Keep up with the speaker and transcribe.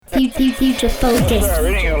Future Focus.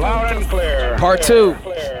 Part 2.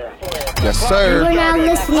 Yes, sir. You're now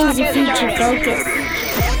listening to Future Focus.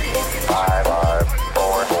 5,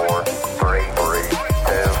 4, 3,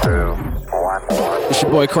 2, 1. It's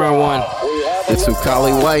your boy Crown One. It's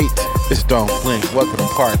Ukali White. It's Don't Blink. Welcome to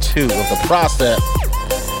part 2 of the process.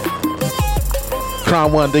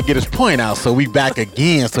 Crown One did get his point out, so we back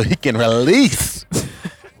again so he can release.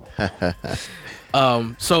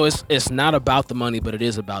 So it's not about the money, but it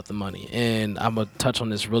is about the money. And I'm going to touch on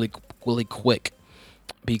this really quick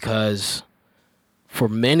because for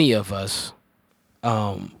many of us,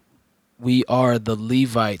 we are the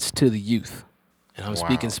Levites to the youth. And I'm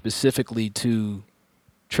speaking specifically to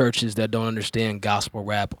churches that don't understand gospel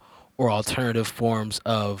rap or alternative forms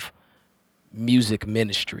of music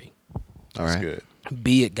ministry. All That's right. good.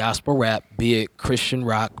 Be it gospel rap, be it Christian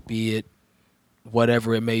rock, be it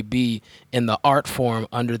whatever it may be, in the art form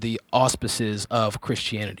under the auspices of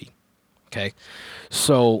Christianity. Okay?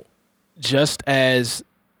 So just as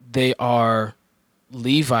they are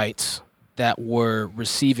Levites that were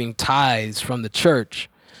receiving tithes from the church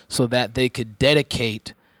so that they could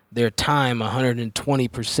dedicate their time 120%,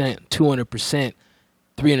 200%,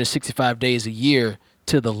 365 days a year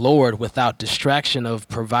to the Lord without distraction of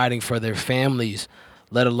providing for their families,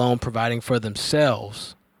 let alone providing for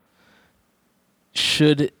themselves.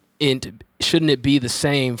 Shouldn't it be the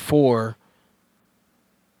same for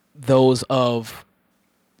those of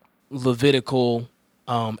Levitical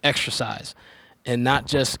exercise, and not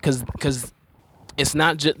just because it's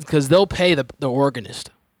not just because they'll pay the organist,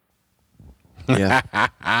 Yeah.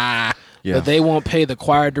 Yeah. but they won't pay the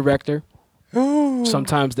choir director.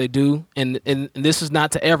 Sometimes they do, and this is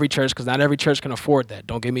not to every church because not every church can afford that.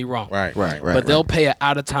 Don't get me wrong. Right. But they'll pay an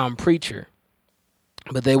out-of-town preacher,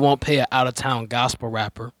 but they won't pay an out-of-town gospel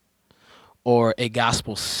rapper or a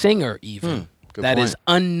gospel singer even good that point. is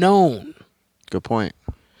unknown. Good point.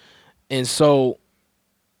 And so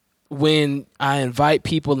when I invite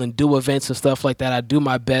people and do events and stuff like that, I do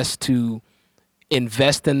my best to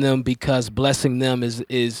invest in them because blessing them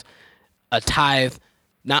is a tithe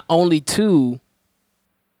not only to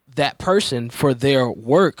that person for their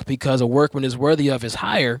work, because a workman is worthy of his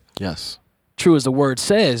hire, Yes. true as the word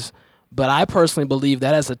says, but I personally believe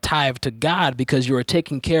that as a tithe to God because you are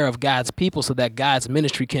taking care of God's people so that God's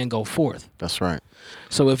ministry can go forth. That's right.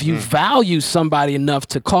 So if you value somebody enough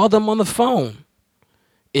to call them on the phone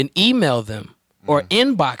and email them or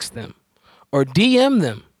inbox them or DM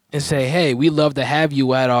them and say, hey, we love to have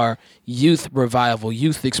you at our youth revival,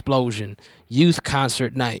 youth explosion, youth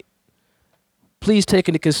concert night. Please take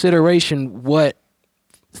into consideration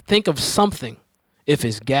think of something. If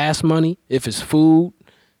it's gas money, if it's food,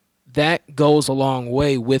 that goes a long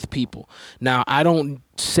way with people. Now, I don't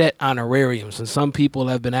set honorariums, and some people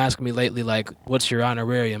have been asking me lately, like, what's your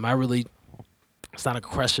honorarium? It's not a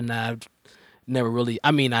question that I've never really,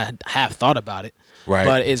 I have thought about it, Right.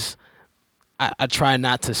 but I try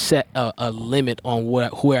not to set a limit on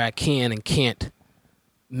where I can and can't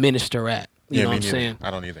minister at. You know what I'm saying?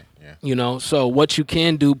 I don't either. Yeah. You know, so what you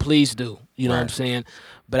can do, please do. You know what I'm saying?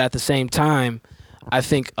 But at the same time, I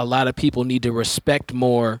think a lot of people need to respect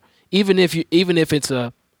more, even if it's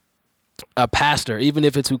a pastor, even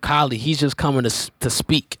if it's Ukali, he's just coming to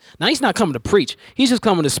speak. Now, he's not coming to preach. He's just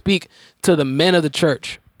coming to speak to the men of the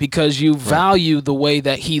church because you value the way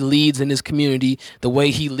that he leads in his community, the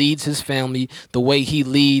way he leads his family, the way he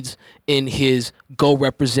leads in his go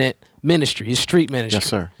represent ministry, his street ministry. Yes,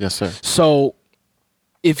 sir. Yes, sir. So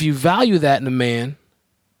if you value that in a man,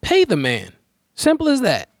 pay the man. Simple as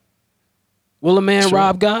that. Will a man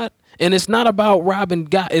rob God? And it's not about robbing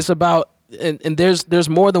God. It's about, and there's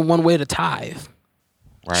more than one way to tithe.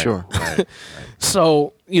 Right. Sure. Right.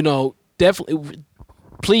 So, definitely,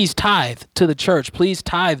 please tithe to the church. Please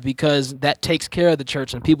tithe because that takes care of the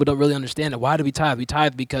church, and people don't really understand it. Why do we tithe? We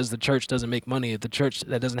tithe because the church doesn't make money. If the church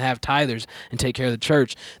that doesn't have tithers and take care of the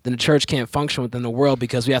church, then the church can't function within the world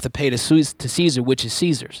because we have to pay to Caesar, which is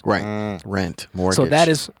Caesar's. Right. Rent, mortgage, So that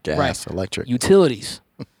is gas, electric. utilities.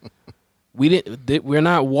 We're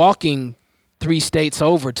not walking 3 states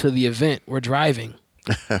over to the event. We're driving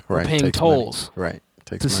right. paying Takes tolls money. Right.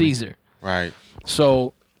 Takes to money. Caesar. Right.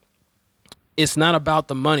 So it's not about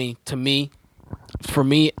the money to me. For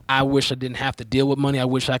me, I wish I didn't have to deal with money. I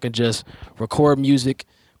wish I could just record music,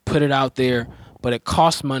 put it out there, but it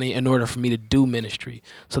costs money in order for me to do ministry.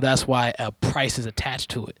 So that's why a price is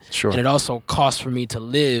attached to it. Sure. And it also costs for me to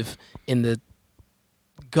live in the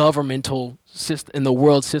governmental system, in the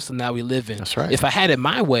world system that we live in. That's right. If I had it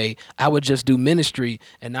my way, I would just do ministry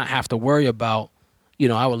and not have to worry about,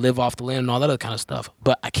 I would live off the land and all that other kind of stuff.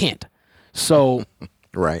 But I can't. So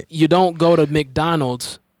Right. you don't go to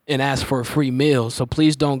McDonald's and ask for a free meal. So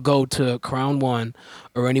please don't go to Crown One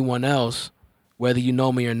or anyone else, whether you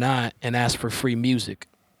know me or not, and ask for free music.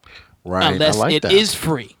 Right. Unless I like it that. is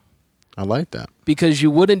free. I like that. Because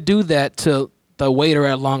you wouldn't do that to the waiter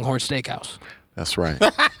at Longhorn Steakhouse. That's right.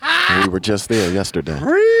 And we were just there yesterday.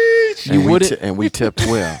 You wouldn't. And we tipped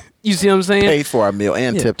well. You see what I'm saying? Paid for our meal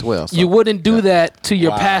and Yeah. tipped well. So You wouldn't do that to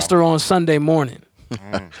your Wow. pastor on Sunday morning.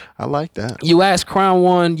 I like that. You ask Crown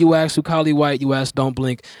One, you ask Ukali White, you ask Don't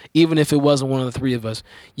Blink, even if it wasn't one of the three of us.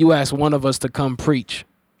 You ask one of us to come preach.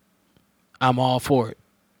 I'm all for it.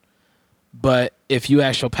 But if you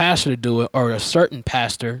ask your pastor to do it, or a certain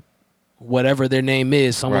pastor, whatever their name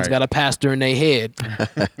is, someone's Right. got a pastor in their head,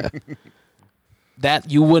 that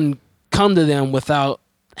you wouldn't come to them without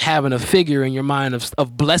having a figure in your mind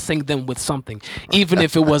of blessing them with something, even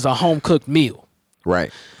if it was a home-cooked meal.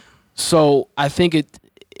 Right. So I think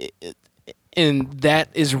and that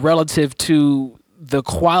is relative to the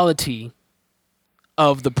quality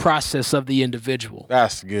of the process of the individual.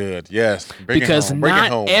 That's good. Yes. Bring Because it home. Bring it not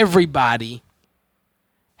home. everybody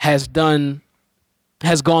has gone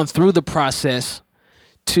through the process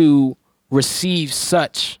to receive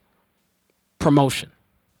such promotion.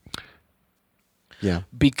 Yeah.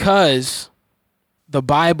 Because the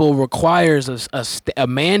Bible requires a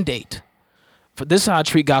mandate. For this is how I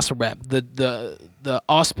treat gospel rap: the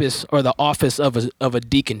auspice or the office of a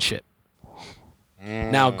deaconship.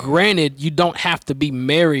 Now, granted, you don't have to be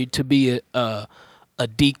married to be a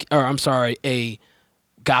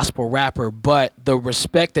gospel rapper, but the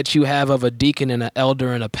respect that you have of a deacon and an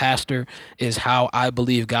elder and a pastor is how I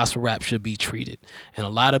believe gospel rap should be treated. And a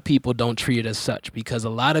lot of people don't treat it as such, because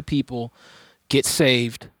a lot of people get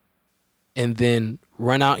saved and then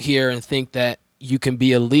run out here and think that you can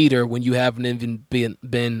be a leader when you haven't even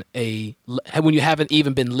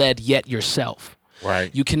been led yet yourself.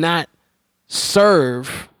 Right. You cannot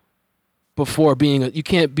serve before you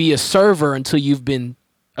can't be a server until you've been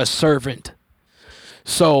a servant.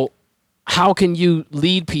 So how can you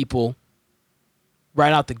lead people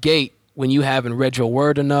right out the gate when you haven't read your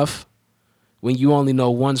word enough, when you only know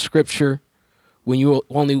one scripture, when you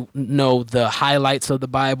only know the highlights of the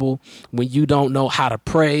Bible, when you don't know how to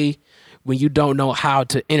pray, when you don't know how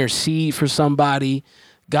to intercede for somebody?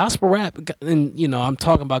 Gospel rap, and I'm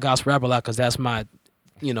talking about gospel rap a lot because that's my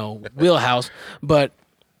wheelhouse, but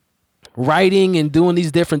writing and doing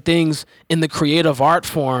these different things in the creative art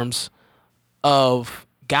forms of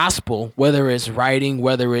gospel, whether it's writing,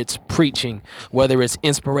 whether it's preaching, whether it's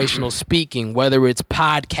inspirational speaking, whether it's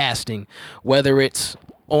podcasting, whether it's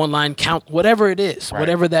online whatever it is,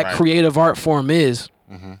 whatever that creative art form is,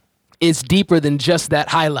 it's deeper than just that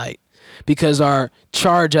highlight, because our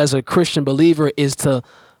charge as a Christian believer is to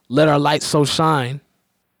let our light so shine,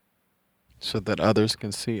 So that others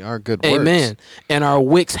can see our good works. amen, and our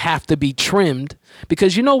wicks have to be trimmed,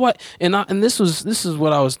 because you know what, and this is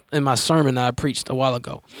what I was in my sermon I preached a while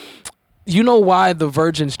ago. You know why the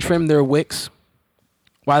virgins trim their wicks?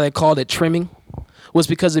 Why they called it trimming? Was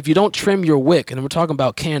because if you don't trim your wick, and we're talking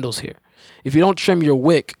about candles here, if you don't trim your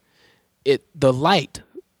wick, the light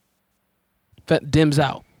dims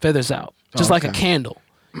out, feathers out, just like a okay. candle.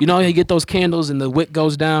 You know how you get those candles and the wick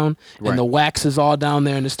goes down and the wax is all down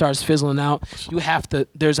there and it starts fizzling out? You have to,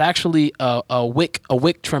 there's actually a wick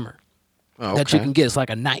trimmer that you can get. It's like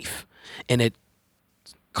a knife, and it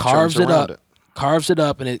carves it around up. Carves it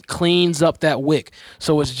up, and it cleans up that wick.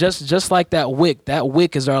 So it's just like that wick. That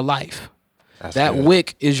wick is our life. That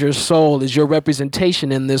wick is your soul, is your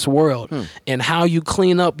representation in this world. And how you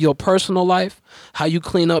clean up your personal life, how you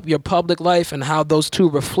clean up your public life, and how those two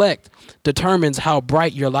reflect determines how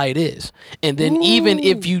bright your light is. And then even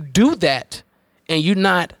if you do that and you're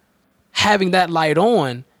not having that light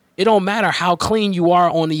on, it don't matter how clean you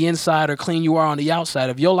are on the inside or clean you are on the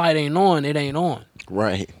outside. If your light ain't on, it ain't on.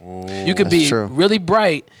 Right. You could be true. really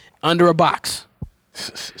bright under a box,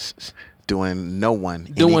 Doing no one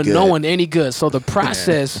any doing good. no one any good. So the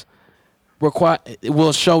process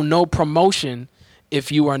will show no promotion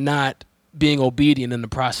if you are not being obedient in the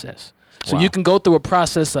process. So you can go through a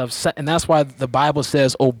process and that's why the Bible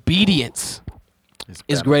says obedience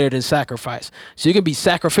is greater than sacrifice. So you can be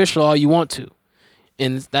sacrificial all you want to.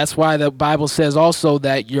 And that's why the Bible says also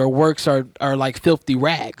that your works are like filthy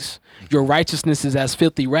rags. Your righteousness is as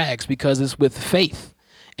filthy rags, because it's with faith.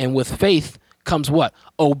 And with faith comes what?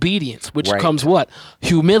 Obedience, which Right. comes what?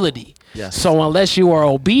 Humility. Yes. So unless you are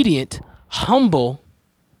obedient, humble,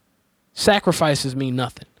 sacrifices mean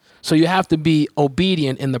nothing. So you have to be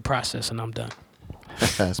obedient in the process, and I'm done.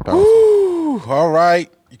 That's powerful. Whew, all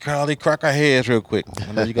right. You can only crack our heads real quick.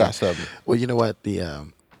 I know you got something. Well, you know what? The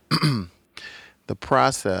the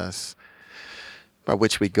process by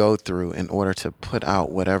which we go through in order to put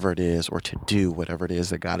out whatever it is or to do whatever it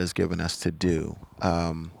is that God has given us to do.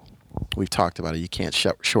 We've talked about it. You can't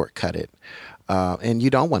shortcut it. And you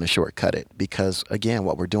don't want to shortcut it because, again,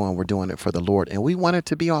 what we're doing it for the Lord. And we want it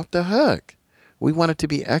to be off the hook. We want it to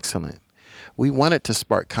be excellent. We want it to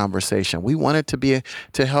spark conversation. We want it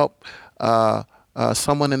to help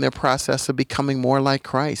someone in their process of becoming more like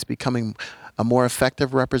Christ, becoming a more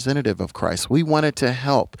effective representative of Christ. We want it to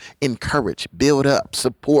help, encourage, build up,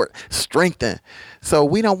 support, strengthen. So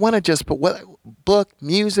we don't want to just put book,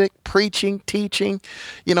 music, preaching, teaching,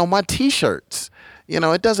 my T-shirts.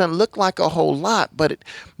 It doesn't look like a whole lot, but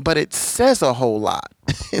it says a whole lot.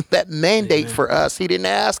 That mandate for us, he didn't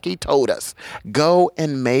ask, he told us, go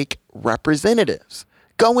and make representatives.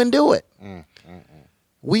 Go and do it.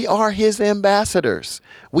 We are his ambassadors.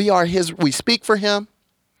 We speak for him.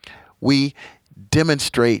 We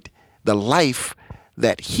demonstrate the life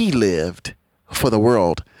that he lived for the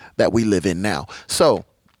world that we live in now. So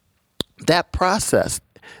that process,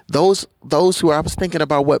 those who I was thinking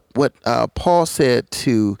about what Paul said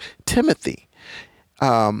to Timothy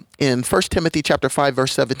in 1 Timothy chapter 5,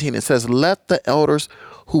 verse 17, it says, let the elders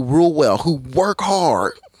who rule well, who work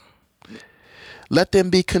hard, let them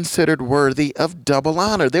be considered worthy of double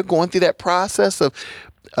honor. They're going through that process of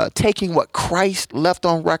taking what Christ left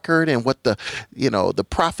on record and what the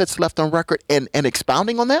prophets left on record and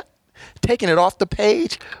expounding on that, taking it off the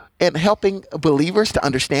page and helping believers to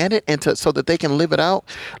understand it and so that they can live it out.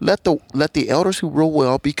 Let the elders who rule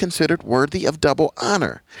well be considered worthy of double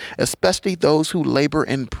honor, especially those who labor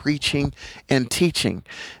in preaching and teaching.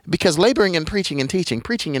 Because laboring in preaching and teaching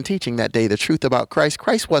that day the truth about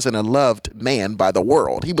Christ wasn't a loved man by the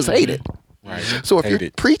world. He was hated. Right. So if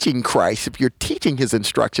you're preaching Christ, if you're teaching his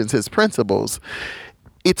instructions, his principles,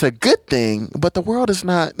 it's a good thing, but the world is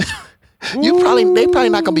not. They probably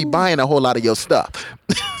not gonna be buying a whole lot of your stuff.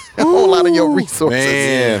 A whole lot of your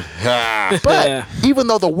resources. Man. But even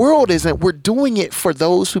though the world isn't, we're doing it for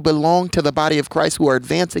those who belong to the body of Christ, who are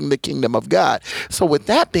advancing the kingdom of God. So with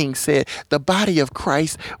that being said, the body of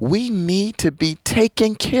Christ, we need to be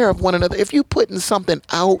taking care of one another. If you're putting something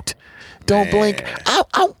out, don't blink.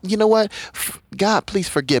 You know what? God, please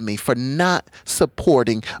forgive me for not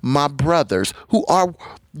supporting my brothers who are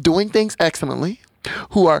doing things excellently,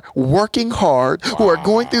 who are working hard, who are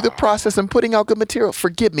going through the process and putting out good material.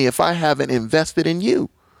 Forgive me if I haven't invested in you.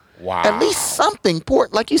 Wow. At least something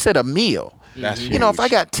important, like you said, a meal. That's if I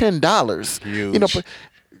got $10, huge.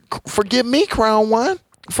 Forgive me, Crown One,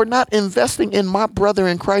 for not investing in my brother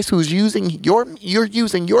in Christ who's using your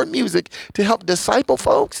music to help disciple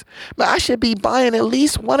folks. But I should be buying at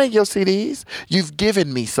least one of your CDs. You've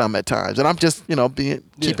given me some at times, and I'm just,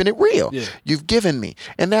 keeping it real. Yeah. You've given me,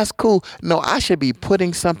 and that's cool. No, I should be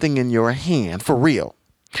putting something in your hand for real.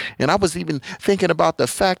 And I was even thinking about the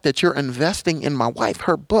fact that you're investing in my wife,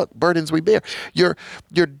 her book, Burdens We Bear. You're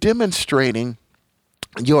demonstrating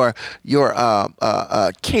your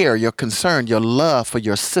care, your concern, your love for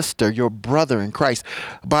your sister, your brother in Christ.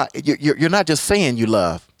 But you're not just saying you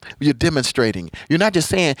love. You're demonstrating. You're not just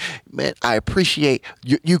saying, man, I appreciate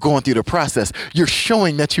you going through the process. You're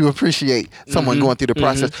showing that you appreciate someone going through the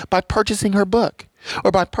process by purchasing her book,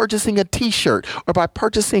 or by purchasing a T-shirt, or by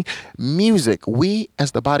purchasing music. We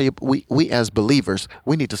as the body, we as believers,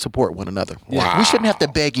 we need to support one another. Wow. We shouldn't have to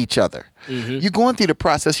beg each other. You're going through the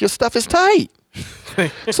process. Your stuff is tight.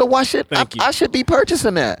 So why should I should be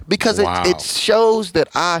purchasing that? Because it shows that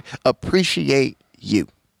I appreciate you.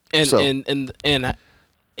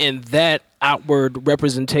 And that outward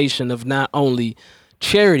representation of not only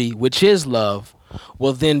charity, which is love,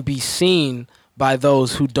 will then be seen by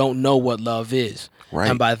those who don't know what love is. Right.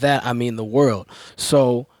 And by that, I mean the world.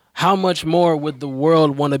 So how much more would the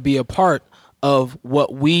world want to be a part of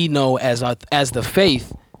what we know as the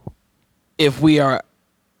faith if we are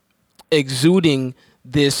exuding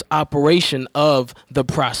this operation of the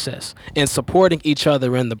process and supporting each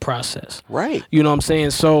other in the process? Right. You know what I'm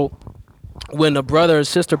saying? So when a brother or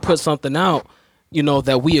sister puts something out,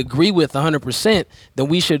 that we agree with 100%, then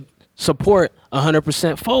we should support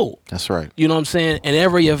 100% fold. That's right. You know what I'm saying? And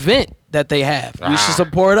every event that they have, we should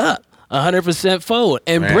support up 100% fold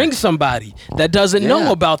and bring somebody that doesn't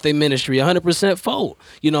know about their ministry 100% fold.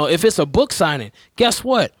 If it's a book signing, guess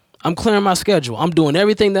what? I'm clearing my schedule. I'm doing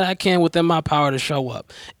everything that I can within my power to show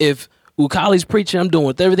up. If Ukali's preaching, I'm doing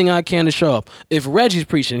with everything I can to show up. If Reggie's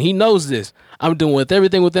preaching, he knows this. I'm doing with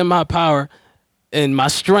everything within my power and my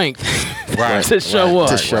strength to show up.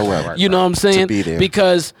 To show up. You know what I'm saying? To be there.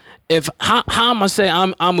 Because how am I gonna say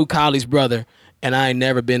I'm Ukali's brother and I ain't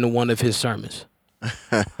never been to one of his sermons?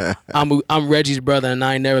 I'm Reggie's brother and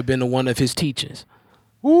I ain't never been to one of his teachings.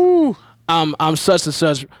 Woo. I'm such and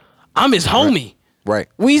such. I'm his homie. Right.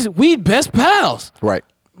 We best pals. Right.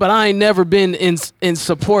 But I ain't never been in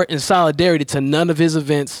support and solidarity to none of his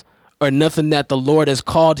events or nothing that the Lord has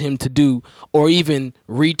called him to do, or even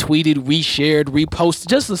retweeted, reshared, reposted.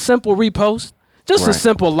 Just a simple repost. Just a Right.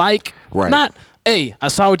 simple like. Right. Not, hey, I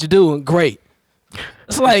saw what you're doing. Great.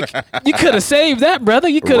 It's like, you could have saved that, brother.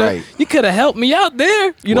 You could have Right. you could have helped me out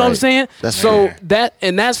there. You know what I'm Right. saying? That's so fair.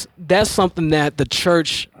 that's something that the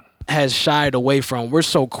church has shied away from. We're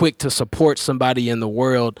so quick to support somebody in the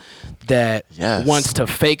world that Yes. wants to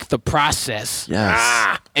fake the process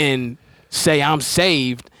Yes. and say I'm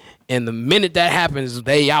saved, and the minute that happens,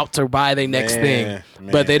 they out to buy their next thing. Man.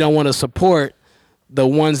 But they don't want to support the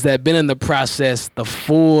ones that been in the process, the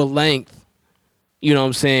full length. You know what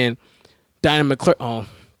I'm saying? Dinah McClure. Oh,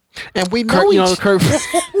 And we know Kirk, each you know, Kirk,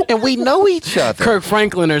 and we know each other. Kirk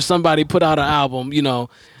Franklin or somebody put out an album. You know,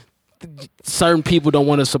 certain people don't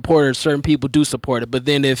want to support it. Certain people do support it. But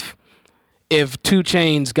then if 2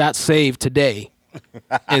 Chainz got saved today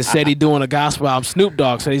and said he's doing a gospel album, Snoop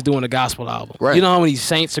Dogg said he's doing a gospel album. Right. You know how many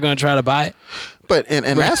saints are going to try to buy it? But and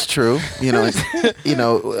that's true. You know,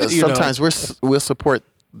 sometimes we'll support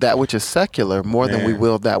that which is secular more than we Man.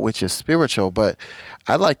 will that which is spiritual. But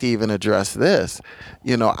I'd like to even address this.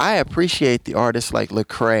 You know, I appreciate the artists like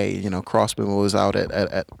Lecrae. You know, Crossman was out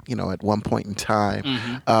at one point in time.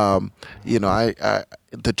 You know, I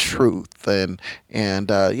the Truth and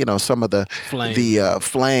some of the Flame.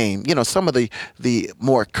 Flame. You know, some of the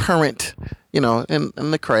more current. You know, and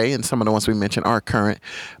Lecrae and some of the ones we mentioned are current,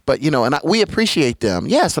 but you know, and we appreciate them.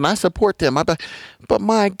 Yes, and I support them. But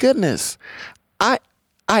my goodness, I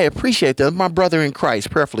appreciate them. My brother in Christ,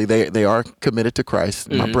 prayerfully, they are committed to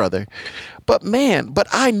Christ. My brother, but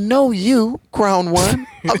I know you, Crown One.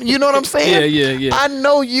 You know what I'm saying? Yeah. I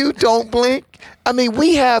know you. Don't blink. I mean,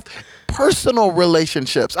 we have personal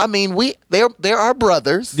relationships. I mean, they're our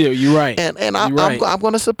brothers. Yeah, you're right. And You're right. I'm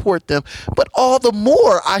going to support them. But all the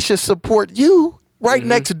more I should support you right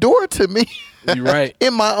next door to me. You're right.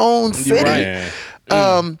 In my own city.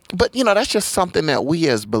 right. But you know, that's just something that we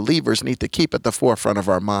as believers need to keep at the forefront of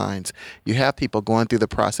our minds. You have people going through the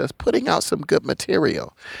process, putting out some good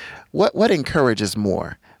material. What encourages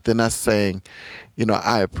more than us saying, you know,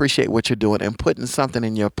 I appreciate what you're doing and putting something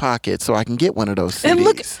in your pocket so I can get one of those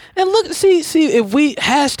CDs. And look, see, if we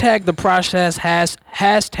hashtag the process,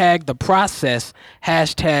 hashtag the process,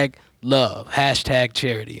 hashtag love, hashtag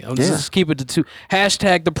charity. Just keep it to 2.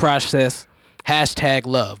 Hashtag the process, hashtag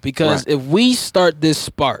love. Because Right. if we start this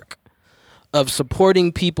spark of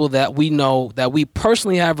supporting people that we know, that we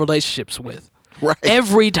personally have relationships with, Right.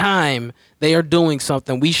 every time they are doing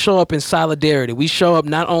something, we show up in solidarity. We show up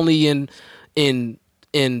not only in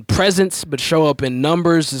presence, but show up in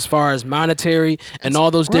numbers as far as monetary and all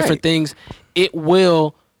those different right. things. It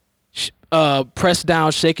will press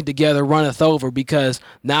down, shake it together, runneth over, because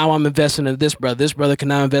now I'm investing in this brother. This brother can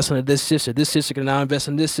now invest in this sister. This sister can now invest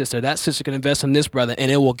in this sister. That sister can invest in this brother, and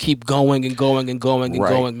it will keep going and going and going and Right.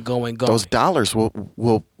 going and going and going. Those dollars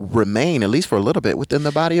will remain, at least for a little bit, within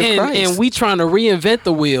the body of Christ. And we trying to reinvent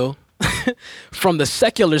the wheel from the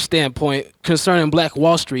secular standpoint concerning Black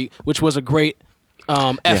Wall Street, which was a great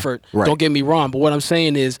effort. right. Don't get me wrong, but what I'm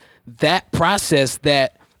saying is that process,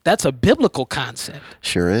 that's a biblical concept.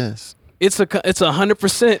 Sure is. It's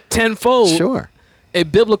 100% tenfold Sure. a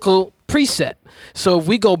biblical precept. So if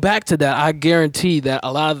we go back to that, I guarantee that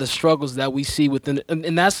a lot of the struggles that we see within,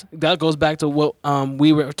 and that goes back to what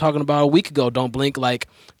we were talking about a week ago. Don't blink. Like,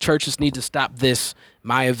 churches need to stop this,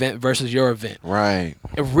 my event versus your event. Right.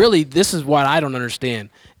 And really, this is what I don't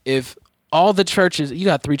understand. If all the churches, you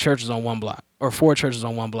got 3 churches on one block or 4 churches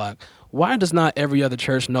on one block, why does not every other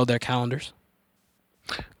church know their calendars?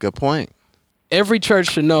 Good point. Every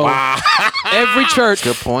church should know. Every church.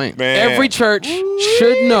 Good point. Every church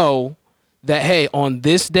should know that, hey, on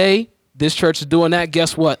this day, this church is doing that.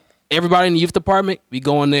 Guess what? Everybody in the youth department, we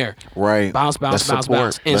going there. Right. Bounce. Let's And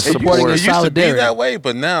support. supporting It in used to be solidarity. that way,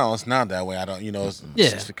 but now it's not that way. I don't, it's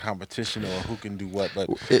Yeah. just a competition or who can do what. But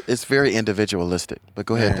It's very individualistic. But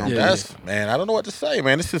go ahead. man, Don't that's man, I don't know what to say,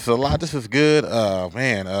 man. This is a lot. This is good.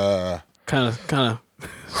 Kind of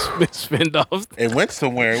spin off. It went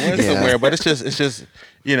somewhere. But it's just,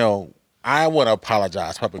 I want to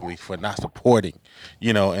apologize publicly for not supporting,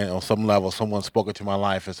 and on some level, someone spoken to my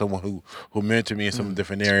life and someone who mentored me in some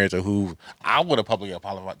different areas, or who I want to publicly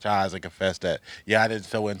apologize and confess that, I didn't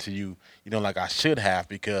sow into you, like I should have,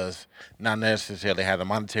 because not necessarily had the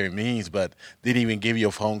monetary means, but didn't even give you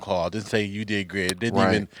a phone call, didn't say you did great,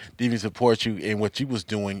 didn't even support you in what you was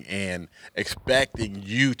doing and expecting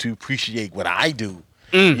you to appreciate what I do.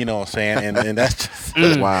 You know what I'm saying? And that's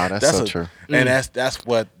just, Wow, that's so true. And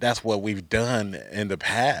that's what we've done in the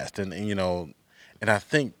past, and you know, and I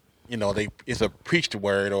think, you know, it's a preached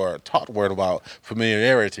word or a taught word about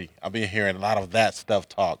familiarity. I've been hearing a lot of that stuff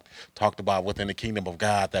talked about within the kingdom of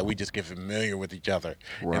God, that we just get familiar with each other,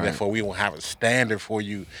 Right. and therefore we won't have a standard for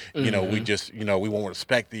you. You know, we just, you know, we won't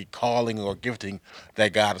respect the calling or gifting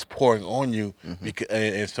that God is pouring on you,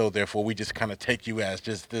 and so therefore we just kind of take you as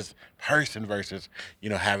just this person versus, you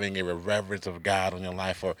know, having a reverence of God on your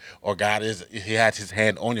life, or God he has his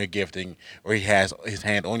hand on your gifting, or he has his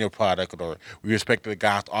hand on your product, or we respect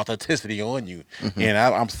God's authenticity on you. And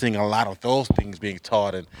I'm seeing a lot of those things being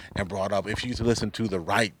taught and brought up. If you listen to the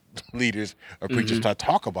right leaders or preachers start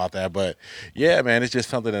talk about that. But yeah, man, it's just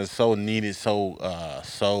something that's so needed,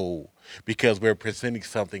 so because we're presenting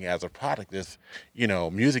something as a product that's, you know,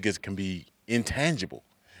 music can be intangible.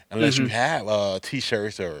 Unless you have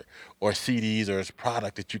T-shirts or CDs or a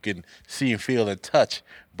product that you can see and feel and touch,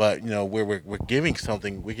 but you know, we're giving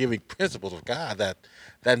something, we're giving principles of God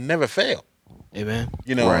that never fail. Amen.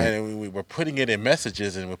 You know, Right. and we're putting it in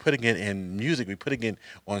messages, and we're putting it in music, we're putting it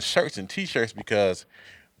on shirts and T-shirts because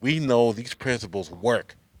we know these principles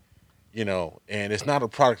work. You know, and it's not a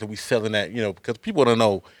product that we selling that, you know, because people don't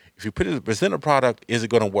know if you present a product, is it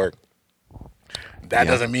going to work? That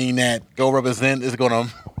doesn't mean that Go Represent is going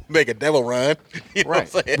to make a devil run. You know what I'm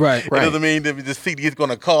saying? Right. It doesn't mean that the CD is going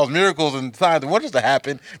to cause miracles and signs and wonders to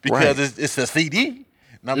happen because it's a CD.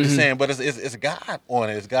 And I'm just saying, but it's God on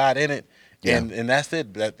it. It's God in it. Yeah. And that's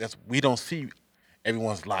it. That's we don't see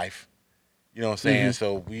everyone's life. You know what I'm saying?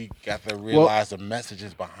 So we got to realize the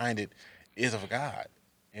messages behind it is of God.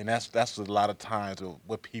 And that's a lot of times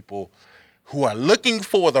what people who are looking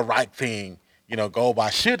for the right thing, you know,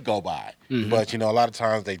 should go by. But, you know, a lot of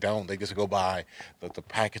times they don't. They just go by the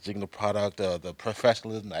packaging, the product, the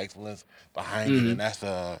professionalism, the excellence behind it. And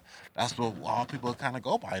that's what all people kind of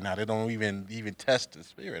go by now. They don't even test the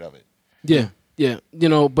spirit of it. Yeah, yeah. You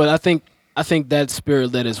know, but I think that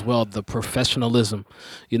spirit led as well, the professionalism,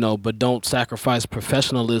 you know, but don't sacrifice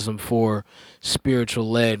professionalism for spiritual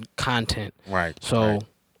led content. Right. So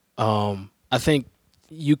I think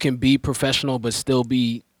you can be professional but still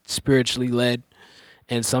be spiritually led,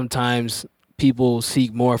 and sometimes people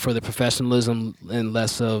seek more for the professionalism and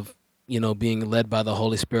less of, you know, being led by the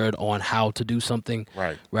Holy Spirit on how to do something,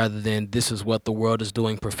 Right. rather than this is what the world is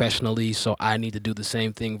doing professionally, so I need to do the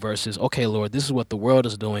same thing, versus, okay, Lord, this is what the world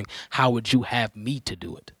is doing, how would you have me to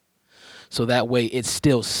do it? So that way it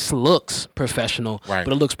still looks professional, Right.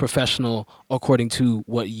 but it looks professional according to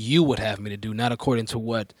what you would have me to do, not according to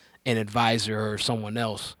what an advisor or someone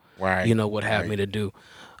else, Right. you know, would have Right. me to do.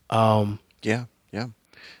 Yeah.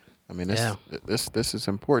 I mean, Yeah. this is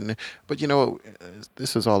important. But you know,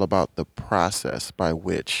 this is all about the process by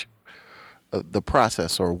which, the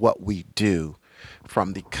process or what we do,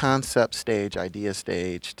 from the concept stage, idea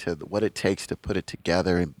stage, to what it takes to put it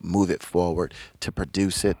together and move it forward, to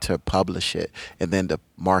produce it, to publish it, and then to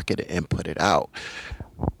market it and put it out.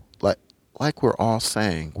 Like we're all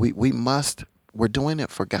saying, we're doing it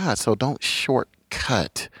for God, so don't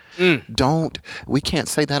shortcut. We can't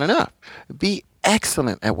say that enough. Be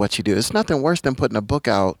excellent at what you do. It's nothing worse than putting a book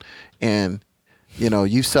out and, you know,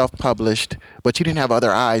 you self-published, but you didn't have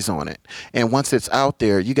other eyes on it. And once it's out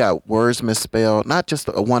there, you got words misspelled, not just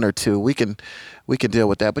one or two. We can deal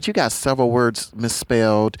with that, but you got several words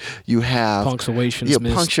misspelled. You have Punctuation's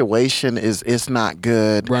missed. punctuation is not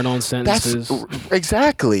good. Run-on sentences. That's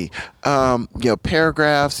exactly. Your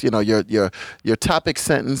paragraphs, you know, your topic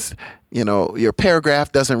sentence, you know, your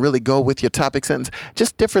paragraph doesn't really go with your topic sentence.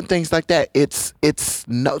 Just different things like that. That's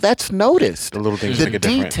noticed. The little things the make a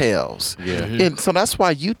difference. details. Yeah. And so that's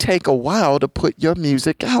why you take a while to put your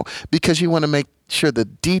music out, because you want to make sure the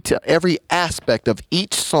detail, every aspect of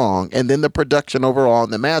each song, and then the production overall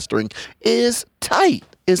and the mastering is tight,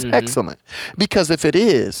 is excellent. Because if it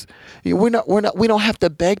is, we don't have to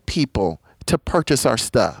beg people to purchase our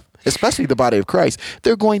stuff, especially the body of Christ.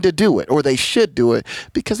 They're going to do it, or they should do it,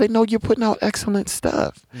 because they know you're putting out excellent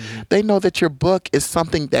stuff. They know that your book is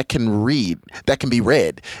something that can be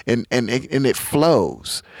read, and it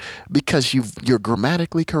flows, because you're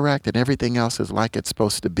grammatically correct and everything else is like it's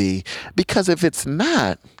supposed to be. Because if it's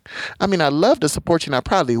not, I mean, I love to support you and I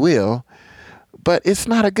probably will, but it's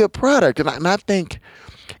not a good product. And I think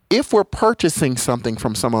if we're purchasing something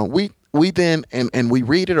from someone, we then, and we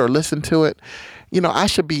read it or listen to it, you know, I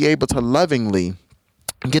should be able to lovingly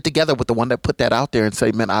get together with the one that put that out there and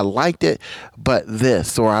say, man, I liked it, but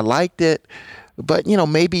this, or I liked it, but, you know,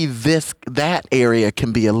 maybe that area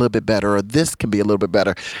can be a little bit better, or this can be a little bit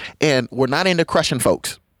better. And we're not into crushing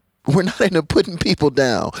folks. We're not into putting people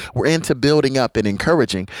down. We're into building up and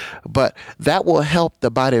encouraging. But that will help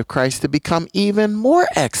the body of Christ to become even more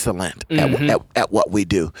excellent at what we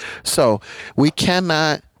do. So we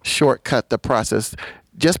cannot shortcut the process.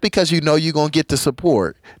 Just because you know you're going to get the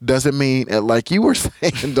support doesn't mean, like you were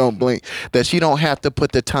saying, don't blink, that you don't have to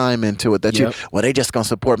put the time into it. That well, they just going to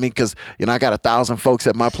support me because, I got 1,000 folks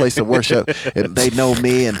at my place of worship and they know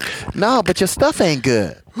me. And no, but your stuff ain't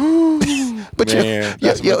good. But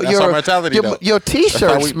that's our mentality, though. Your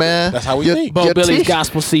T-shirts, man. That's how we think. Bo Billy's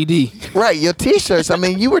gospel CD. Right, your T-shirts. I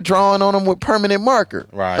mean, you were drawing on them with permanent marker.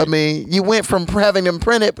 Right. I mean, you went from having them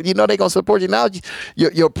printed, but they're gonna support you now.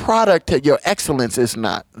 Your product, your excellence is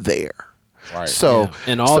not there. Right. So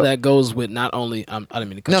and all that goes with not only I didn't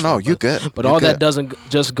mean to cut you off, you good. But You're all good. that doesn't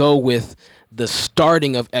just go with the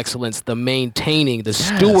starting of excellence, the maintaining, the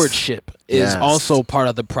stewardship is also part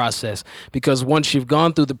of the process. Because once you've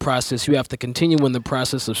gone through the process, you have to continue in the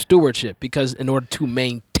process of stewardship. Because in order to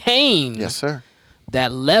maintain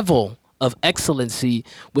that level of excellency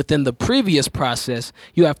within the previous process,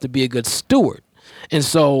 you have to be a good steward. And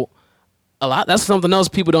so that's something else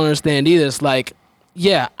people don't understand either. It's like,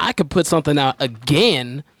 yeah, I could put something out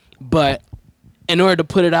again, but in order to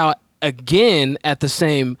put it out again at the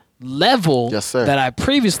same level that I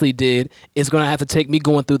previously did, is going to have to take me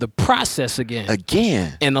going through the process again.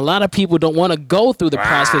 And a lot of people don't want to go through the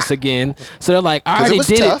process again. So they're like, I already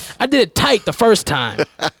did it. I did it tight the first time.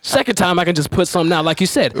 Second time, I can just put something out. Like you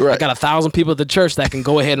said, I got 1,000 people at the church that can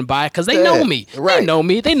go ahead and buy it because they know me. They know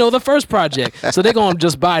me. They know the first project. So they're going to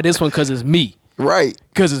just buy this one because it's me. Right.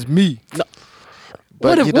 Because it's me. No.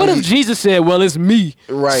 But what if Jesus said, well, it's me.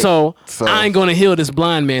 Right. So I ain't going to heal this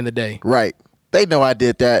blind man today. Right. They know I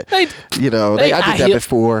did that. I did that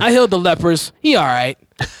before. I healed the lepers. He all right.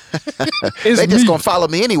 They just going to follow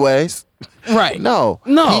me anyways. Right. No.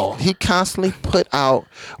 He constantly put out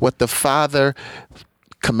what the Father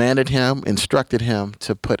commanded him, instructed him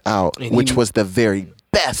to put out, which was the very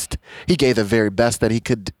best. He gave the very best that he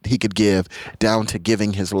could give, down to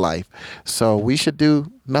giving his life. So we should do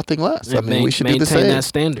nothing less. We should do the same. Maintain that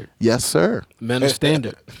standard. Yes, sir. Men of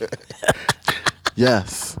standard.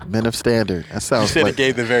 Yes, men of standard. That sounds. You said he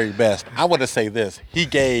gave the very best. I want to say this. He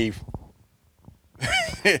gave.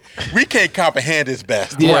 We can't comprehend his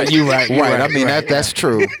best. Yeah, you're right. I mean that's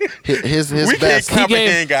true. His we best. Can't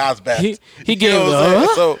comprehend God's best. He gave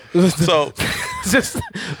so just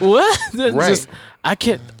what? Right. Just, I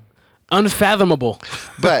can't. Unfathomable.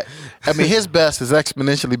 But I mean, his best is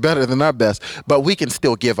exponentially better than our best. But we can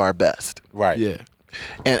still give our best. Right. Yeah.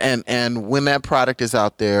 And when that product is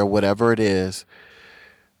out there, whatever it is,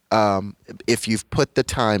 if you've put the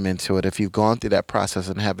time into it, if you've gone through that process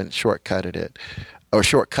and haven't shortcut, then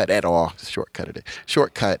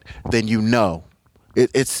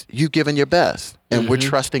it's you've given your best, and we're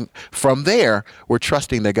trusting. From there, we're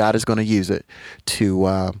trusting that God is going to use it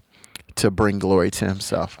to bring glory to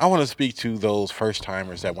Himself. I want to speak to those first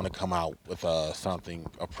timers that want to come out with a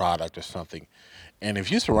product or something, and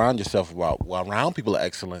if you surround yourself around people of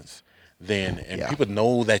excellence, then people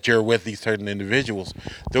know that you're with these certain individuals,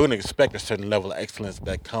 they're going to expect a certain level of excellence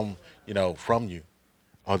that come, from you.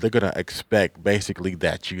 Or they're going to expect basically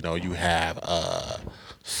that, you have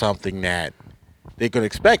something that they're going to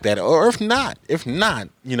expect that. Or if not,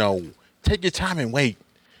 take your time and wait.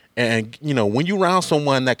 And, when you're around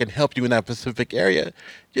someone that can help you in that specific area,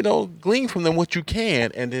 glean from them what you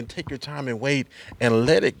can, and then take your time and wait and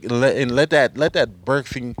let that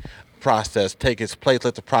birthing process take its place.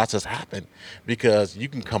 Let the process happen, because you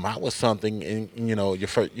can come out with something and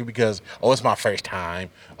because it's my first time.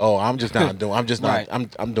 Oh, I'm just not doing. I'm just not. Right.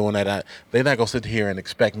 I'm doing that. They're not gonna sit here and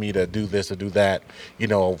expect me to do this or do that.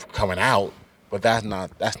 Coming out, but that's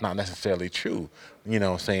not necessarily true.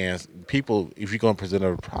 Saying people, if you're gonna present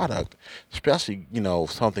a product, especially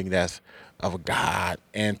something that's of God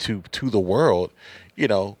and to the world,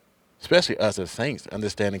 especially us as saints,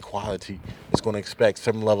 understanding quality is going to expect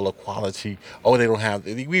some level of quality. Oh, they don't have.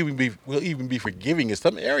 We'll even be forgiving in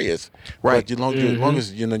some areas, right? But as long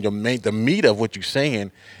as the meat of what you're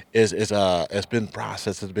saying is it's been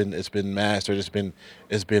processed, it's been mastered, it's been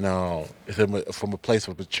from a place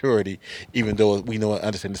of maturity. Even though we know and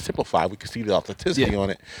understand to simplify, we can see the authenticity on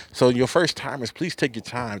it. So your first timers, please take your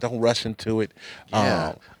time. Don't rush into it.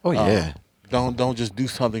 Yeah. Don't just do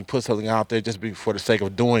something, put something out there just for the sake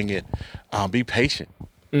of doing it. Be patient,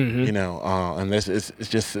 and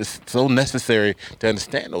it's so necessary to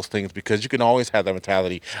understand those things, because you can always have that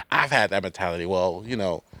mentality. I've had that mentality. Well,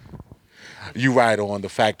 you ride on the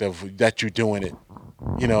fact of that you're doing it,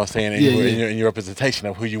 in your representation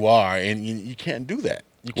of who you are, and you can't do that.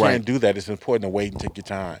 You can't do that. It's important to wait and take your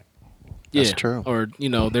time. Yeah. That's true. Or,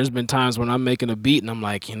 there's been times when I'm making a beat and I'm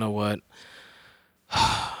like, you know what?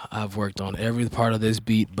 I've worked on every part of this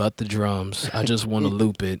beat but the drums. I just want to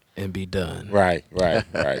loop it and be done. Right.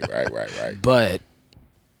 But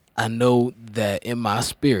I know that in my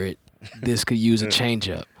spirit, this could use a change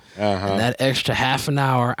up. And that extra half an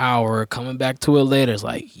hour coming back to it later is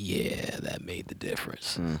like, yeah, that made the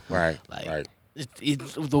difference. Right. Like, Right.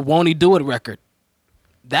 The Won't He Do It record,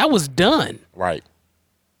 that was done Right.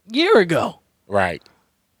 year ago. Right.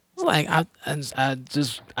 It's like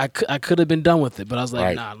I could have been done with it, but I was like,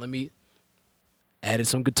 Right. nah, let me added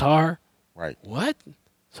some guitar. Right. What?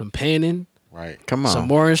 Some panning, Right. Come on. some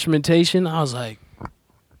more instrumentation. I was like,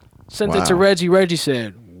 sent it to Wow. Reggie. Reggie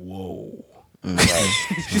said, whoa.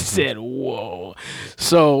 He said, whoa.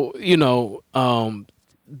 So,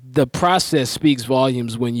 the process speaks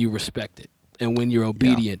volumes when you respect it and when you're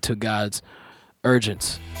obedient to God's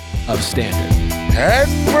urgence of standard. And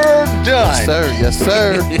we're done. Yes,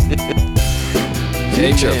 sir.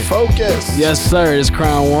 Future Amen. Focus. Yes, sir. It's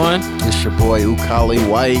Crown One. It's your boy Ukali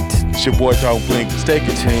White. It's your boy Talk Blink. Stay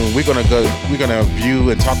tuned. We're gonna view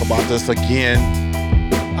and talk about this again.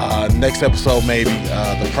 Next episode, maybe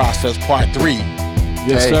the process part 3.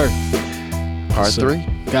 Yes, Hey. sir. Part So, 3.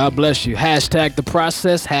 God bless you. # the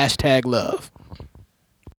process. # love.